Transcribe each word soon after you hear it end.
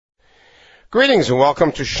Greetings and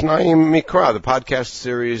welcome to Shnayim Mikra, the podcast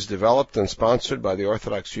series developed and sponsored by the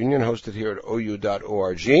Orthodox Union, hosted here at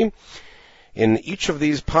OU.org. In each of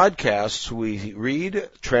these podcasts, we read,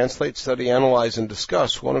 translate, study, analyze, and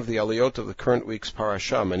discuss one of the aliyot of the current week's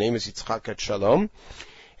parasha. My name is Yitzchak et Shalom,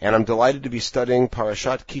 and I'm delighted to be studying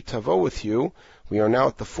Parashat Ki Tavo with you. We are now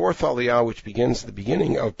at the fourth aliyah, which begins the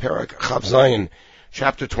beginning of Parak Chav Zayin,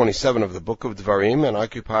 chapter 27 of the book of Dvarim, and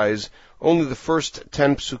occupies only the first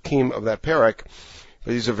 10 psukim of that parak,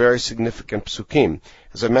 but these are very significant psukim.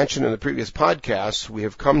 As I mentioned in the previous podcasts, we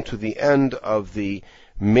have come to the end of the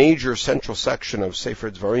major central section of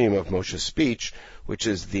Sefer Dvarim, of Moshe's speech, which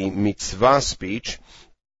is the mitzvah speech,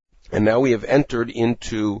 and now we have entered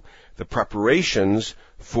into the preparations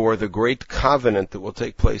for the great covenant that will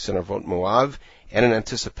take place in Avot Moav, and in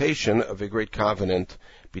anticipation of a great covenant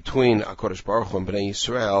between HaKadosh Baruch Hu and Bnei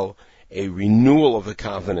Yisrael, a renewal of the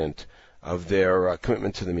covenant of their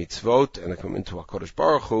commitment to the mitzvot and the commitment to HaKadosh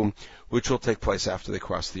Baruch Hu, which will take place after they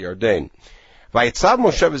cross the Yarden. Vayitzav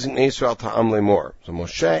Moshe v'ziknei Yisrael ta'am lemor. So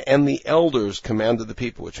Moshe and the elders commanded the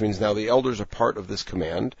people, which means now the elders are part of this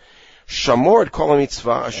command. Shamor et kol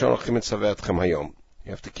ha-mitzvah asher anochi mitzaveh etchem hayom.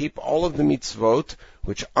 You have to keep all of the mitzvot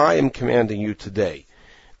which I am commanding you today.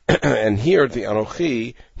 And here the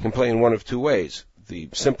Anochi can play in one of two ways. The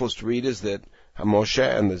simplest read is that Moshe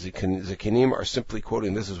and the Zekinim are simply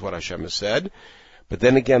quoting, this is what Hashem has said. But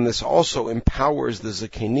then again, this also empowers the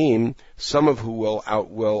Zekinim, some of who will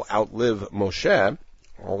outlive Moshe,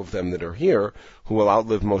 all of them that are here, who will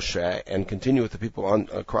outlive Moshe and continue with the people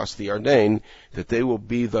across the Yarden, that they will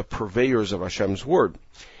be the purveyors of Hashem's word.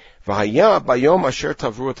 V'haya bayom asher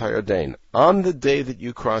tavru et hayarden. On the day that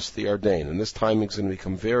you cross the Yarden, and this timing is going to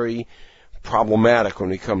become very problematic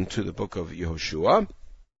when we come to the book of Yehoshua.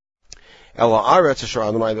 Ela aretz asher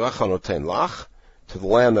Adonai Elohecha noten lach, to the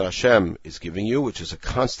land that Hashem is giving you, which is a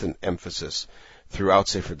constant emphasis throughout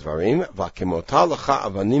Sefer Dvarim. V'kemota lecha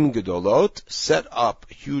avanim gedolot, set up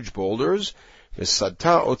huge boulders,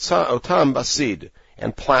 v'sadta otam basid,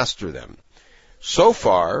 and plaster them. So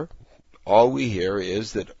far, all we hear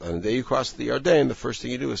is that on the day you cross the Yarden, the first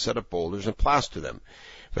thing you do is set up boulders and plaster them.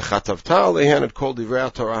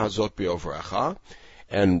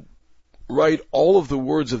 And write all of the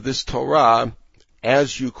words of this Torah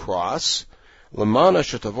as you cross. So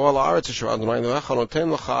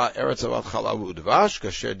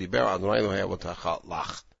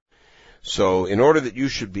in order that you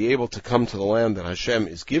should be able to come to the land that Hashem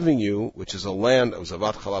is giving you, which is a land of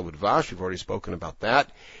Zavat Chalav Udvash, we've already spoken about that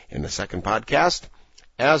in the second podcast,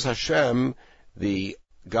 as Hashem, the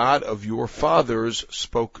God of your fathers,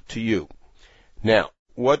 spoke to you. Now,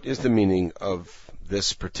 what is the meaning of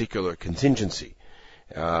this particular contingency?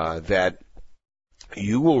 That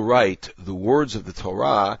you will write the words of the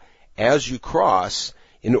Torah as you cross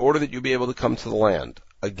in order that you'll be able to come to the land.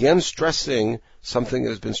 Again, stressing something that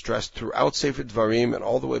has been stressed throughout Sefer Dvarim and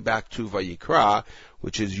all the way back to Vayikra,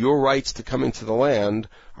 which is your rights to coming to the land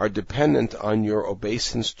are dependent on your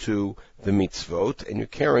obeisance to the mitzvot, and you're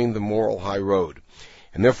carrying the moral high road.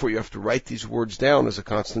 And therefore you have to write these words down as a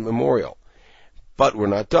constant memorial. But we're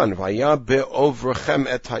not done. Vaya be'ovrechem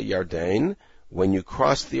et ha'yarden, when you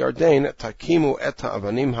cross the Yarden, takimu et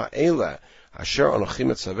ha'avanim ha'ele, asher anochi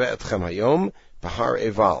mitzaveh etchem hayom, bahar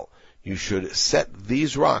eval. You should set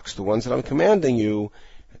these rocks, the ones that I'm commanding you,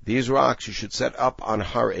 these rocks you should set up on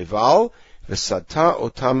Har Eval, v'sadta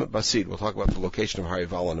otam basid. We'll talk about the location of Har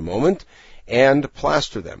Eval in a moment, and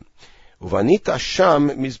plaster them. Uvanita sham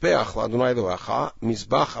mizbeach l'Adonai Elohecha,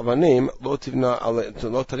 mizbach avanim lo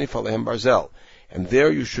tanif alehem barzel. And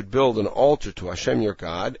there you should build an altar to Hashem your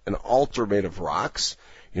God, an altar made of rocks.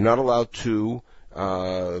 You're not allowed to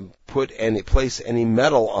place any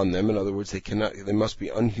metal on them. In other words, they must be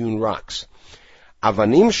unhewn rocks.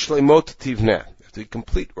 Avanim shlemot tivneh. They have to be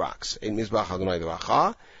complete rocks. Ein mizbach Adonai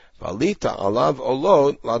Elohecha, v'alita alav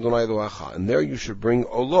olot l'Adonai Elohecha. And there you should bring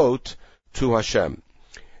olot to Hashem.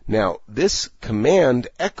 Now, this command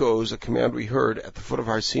echoes a command we heard at the foot of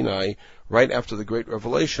Har Sinai right after the great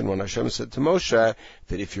revelation when Hashem said to Moshe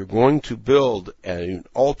that if you're going to build an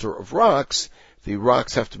altar of rocks, the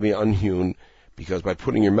rocks have to be unhewn, because by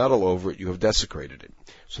putting your metal over it, you have desecrated it.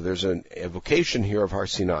 So there's an evocation here of Har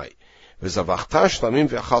Sinai. So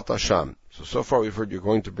far we've heard you're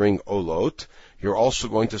going to bring olot. You're also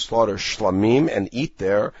going to slaughter shlamim and eat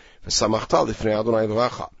there.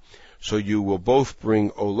 So you will both bring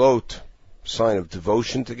olot, sign of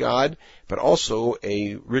devotion to God, but also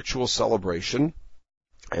a ritual celebration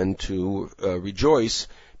and to rejoice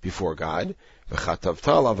before God.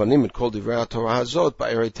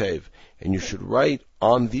 And you should write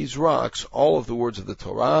on these rocks all of the words of the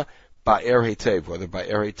Torah, Ba'er Hetev, whether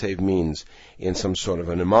Ba'er Hetev means in some sort of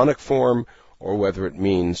a mnemonic form, or whether it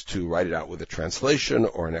means to write it out with a translation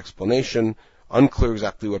or an explanation. Unclear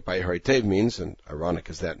exactly what Ba'er Hetev means, and ironic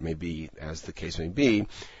as that may be, as the case may be,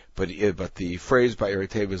 but the phrase Ba'er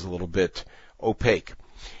Hetev is a little bit opaque.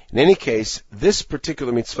 In any case, this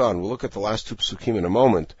particular mitzvah, and we'll look at the last two psukim in a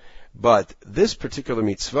moment, but this particular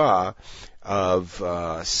mitzvah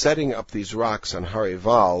of setting up these rocks on Har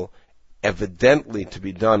Eval, evidently to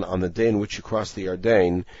be done on the day in which you cross the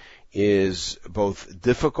Yarden, is both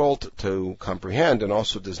difficult to comprehend and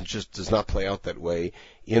also does not play out that way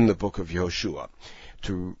in the book of Yehoshua.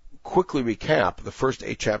 To quickly recap the first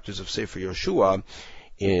 8 chapters of Sefer Yehoshua,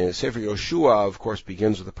 Sefer Yehoshua, of course,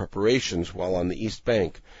 begins with the preparations while on the east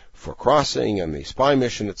bank for crossing and the spy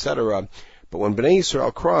mission, etc. But when Bnei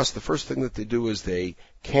Yisrael cross, the first thing that they do is they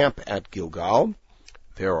camp at Gilgal.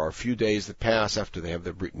 There are a few days that pass after they have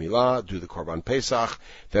their Brit Milah, do the Korban Pesach.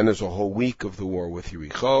 Then there's a whole week of the war with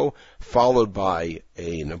Yericho, followed by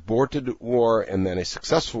an aborted war and then a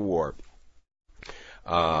successful war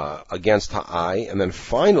against Ha'ai. And then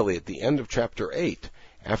finally, at the end of chapter 8,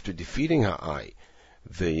 after defeating Ha'ai,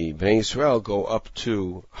 the Bnei Yisrael go up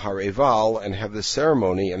to Har Eval and have this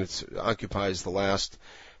ceremony, and it occupies the last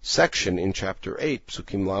section in chapter 8,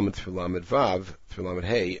 Psukim Lamed through Lamed Vav, through Lamed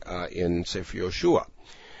Hey, in Sefer Yehoshua.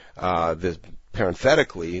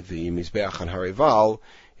 Parenthetically, the Mizbeach on Har Eval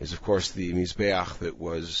is, of course, the Mizbeach that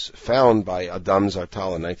was found by Adam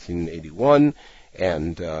Zartal in 1981,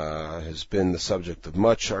 and has been the subject of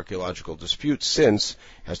much archaeological dispute since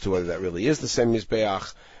as to whether that really is the same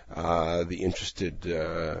Mizbeach. The interested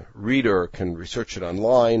reader can research it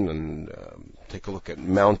online and take a look at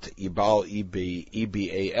Mount Ebal,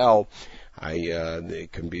 E-B-A-L.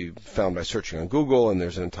 It can be found by searching on Google, and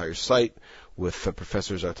there's an entire site with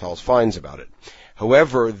Professor Zartal's finds about it.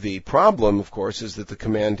 However, the problem, of course, is that the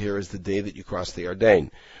command here is the day that you cross the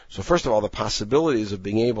Yarden. So first of all, the possibilities of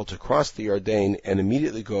being able to cross the Yarden and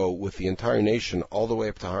immediately go with the entire nation all the way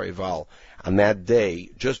up to Har Eval on that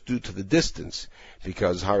day, just due to the distance,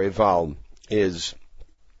 because Har Eval is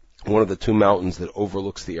one of the 2 mountains that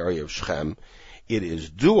overlooks the area of Shechem. It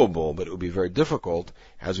is doable, but it would be very difficult,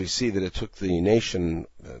 as we see that it took the nation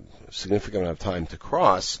a significant amount of time to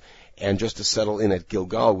cross, and just to settle in at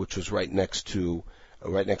Gilgal, which was right next to the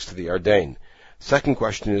Yarden. Second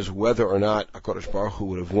question is whether or not HaKadosh Baruch Hu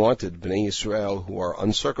would have wanted Bnei Yisrael who are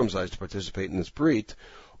uncircumcised to participate in this Brit,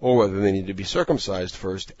 or whether they needed to be circumcised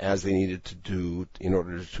first, as they needed to do in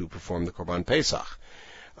order to perform the Korban Pesach.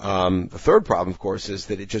 The third problem, of course, is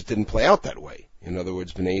that it just didn't play out that way. In other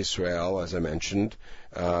words, Bnei Yisrael, as I mentioned,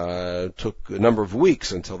 took a number of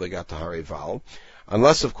weeks until they got to Har Eval.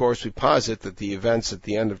 Unless, of course, we posit that the events at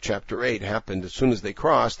the end of chapter 8 happened as soon as they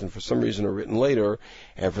crossed, and for some reason are written later,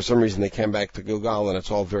 and for some reason they came back to Gilgal, and it's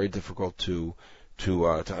all very difficult to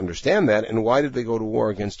understand that. And why did they go to war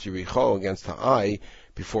against Yericho, against Ha'ai,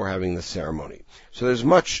 before having the ceremony? So there's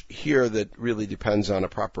much here that really depends on a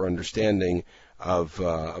proper understanding of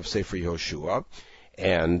Sefer Yehoshua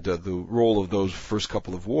and the role of those first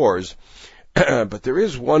couple of wars. But there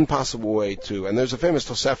is one possible way to, and there's a famous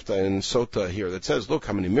Tosefta in Sota here that says, look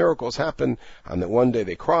how many miracles happened on that one day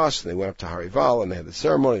they crossed, and they went up to Har Eval, and they had the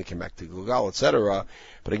ceremony, they came back to Gilgal, etc.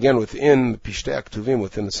 But again, within the Pishtei Ktuvim,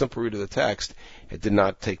 within the simple read of the text, it did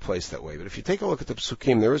not take place that way. But if you take a look at the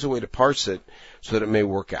Psukim, there is a way to parse it so that it may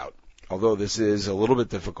work out. Although this is a little bit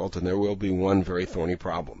difficult, and there will be one very thorny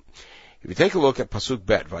problem. If you take a look at Pasuk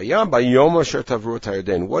Bet, Vayam bayom asher tavru et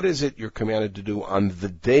Yarden, what is it you're commanded to do on the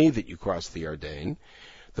day that you cross the Yarden?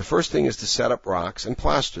 The first thing is to set up rocks and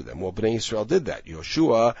plaster them. Well, Bnei Yisrael did that.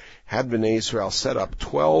 Yoshua had Bnei Yisrael set up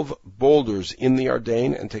 12 boulders in the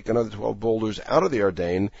Yarden and take another 12 boulders out of the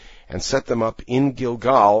Yarden and set them up in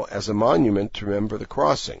Gilgal as a monument to remember the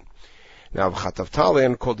crossing. Now,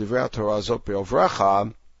 V'chatavtalen kol divrei Torah azot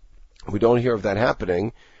be'ovrecha, we don't hear of that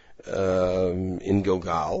happening in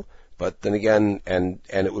Gilgal. But then again, and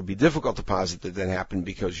it would be difficult to posit that happened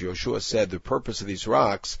because Yoshua said the purpose of these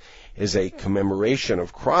rocks is a commemoration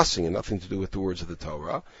of crossing and nothing to do with the words of the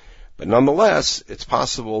Torah. But nonetheless, it's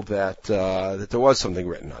possible that there was something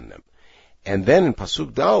written on them. And then in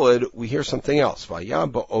Pasuk Daled, we hear something else.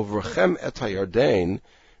 Vayam ba'ovrechem et hayarden,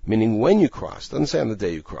 meaning when you cross. Doesn't say on the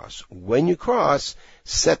day you cross. When you cross,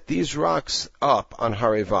 set these rocks up on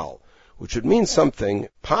Har Eval, which would mean something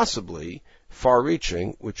possibly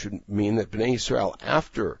far-reaching, which would mean that Bnei Yisrael,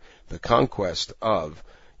 after the conquest of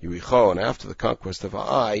Yericho and after the conquest of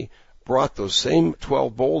Ai, brought those same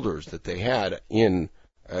 12 boulders that they had in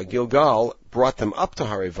Gilgal, brought them up to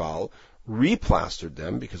Har Eval, replastered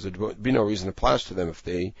them, because there would be no reason to plaster them if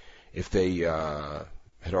they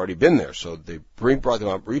had already been there. So they brought them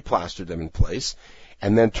up, replastered them in place,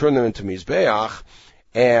 and then turned them into Mizbeach,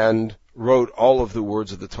 and wrote all of the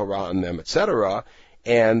words of the Torah on them, etc.,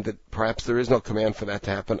 and that perhaps there is no command for that to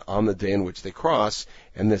happen on the day in which they cross,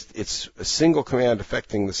 and it's a single command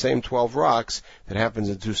affecting the same 12 rocks that happens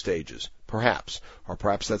in 2 stages, perhaps. Or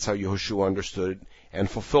perhaps that's how Yehoshua understood it and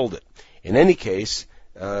fulfilled it. In any case,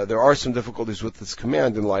 there are some difficulties with this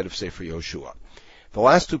command in light of Sefer Yehoshua. The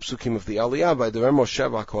last 2 psukim of the Aliyah, by Dever Moshe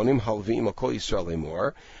v'Kohanim halvi'im al kol Yisrael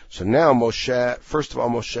lemor. So now Moshe, first of all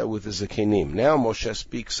Moshe with the Zakenim. Now Moshe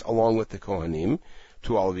speaks along with the Kohanim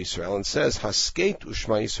to all of Israel and says, Haskeit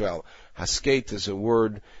u'shma Yisrael. Haskeit is a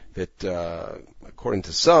word that, according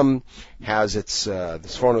to some, has its, the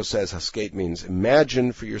Sforno says Haskeit means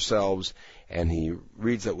imagine for yourselves, and he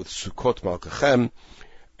reads that with Sukkot Malkachem,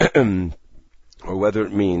 or whether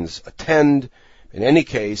it means attend. In any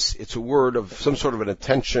case, it's a word of some sort of an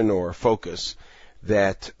attention or focus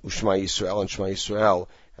that Ushma Yisrael and Shema Yisrael,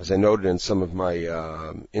 as I noted in some of my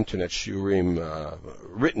internet shiurim,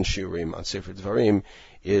 written shiurim on Sefer Dvarim,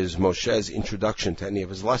 is Moshe's introduction to any of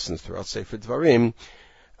his lessons throughout Sefer Dvarim.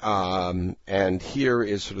 And here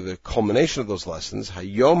is sort of the culmination of those lessons.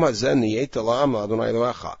 Hayom hazen niyeta la'am Adonai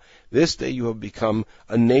Elohecha. This day you have become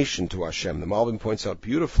a nation to Hashem. The Malbim points out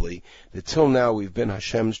beautifully that till now we've been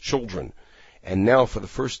Hashem's children. And now, for the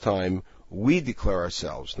first time, we declare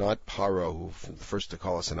ourselves, not Paro, who was the first to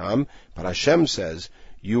call us an Am, but Hashem says,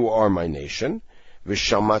 you are my nation.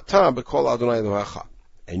 V'shamata b'kol Adonai Elohecha.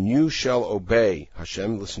 And you shall obey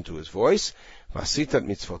Hashem, listen to his voice. V'asitat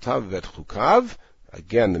mitzvotav v'et chukav.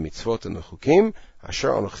 Again, the mitzvot and the chukim. Asher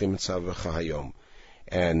anochi mitzavecha hayom.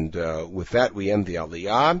 And with that, we end the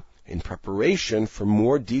Aliyah in preparation for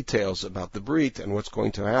more details about the Brit and what's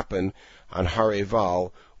going to happen on Har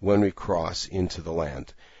Eval when we cross into the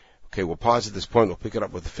land. Okay, we'll pause at this point. We'll pick it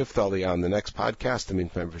up with the 5th Aliyah on the next podcast. In the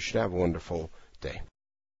meantime, we should have a wonderful day.